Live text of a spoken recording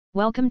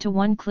Welcome to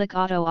One Click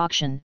Auto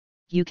Auction.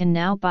 You can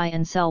now buy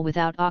and sell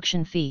without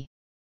auction fee.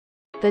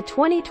 The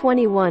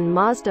 2021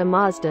 Mazda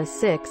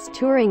Mazda6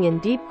 Touring in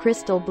Deep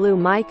Crystal Blue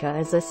Mica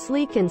is a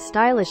sleek and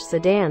stylish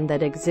sedan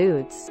that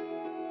exudes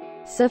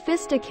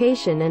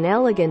sophistication and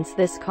elegance.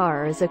 This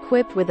car is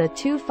equipped with a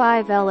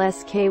 2.5L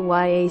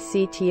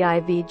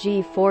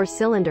SKYACTIV-G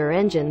 4-cylinder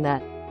engine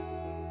that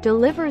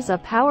delivers a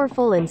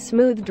powerful and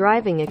smooth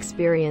driving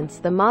experience.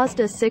 The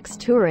Mazda 6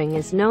 Touring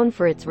is known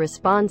for its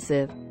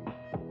responsive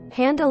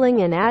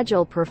handling and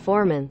agile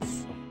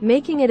performance,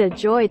 making it a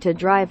joy to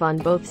drive on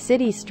both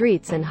city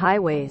streets and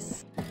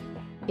highways.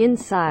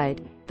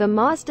 Inside, the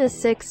Mazda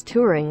 6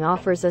 Touring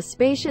offers a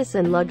spacious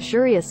and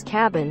luxurious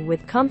cabin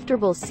with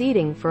comfortable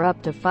seating for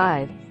up to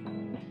 5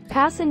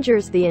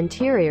 passengers. The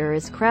interior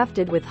is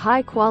crafted with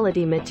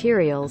high-quality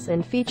materials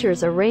and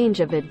features a range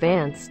of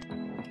advanced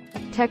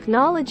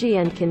technology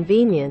and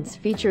convenience.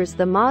 Features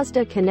the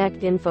Mazda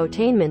Connect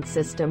infotainment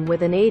system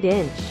with an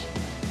 8-inch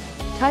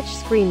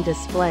touchscreen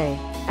display,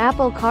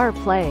 Apple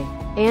CarPlay,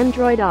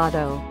 Android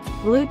Auto,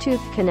 Bluetooth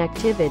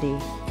connectivity,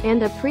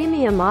 and a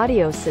premium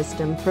audio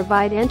system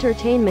provide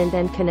entertainment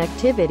and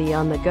connectivity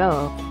on the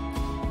go.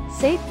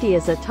 Safety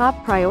is a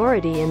top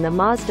priority in the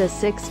Mazda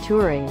 6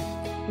 Touring,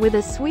 with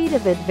a suite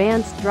of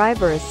advanced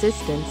driver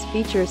assistance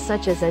features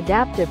such as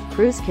adaptive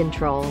cruise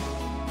control,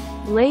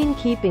 lane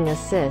keeping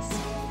assist,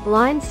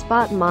 blind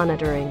spot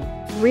monitoring,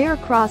 rear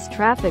cross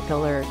traffic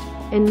alert,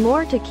 and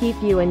more to keep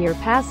you and your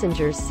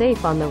passengers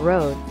safe on the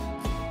road.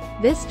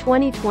 This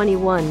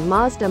 2021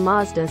 Mazda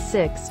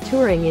Mazda6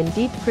 Touring in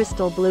Deep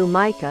Crystal Blue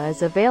Mica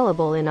is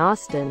available in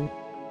Austin,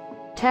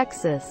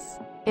 Texas,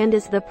 and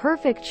is the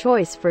perfect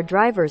choice for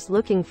drivers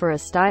looking for a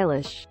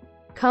stylish,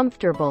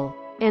 comfortable,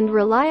 and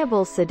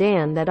reliable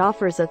sedan that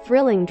offers a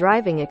thrilling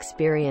driving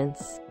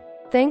experience.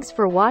 Thanks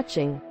for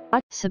watching.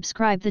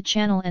 Subscribe the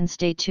channel and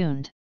stay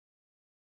tuned.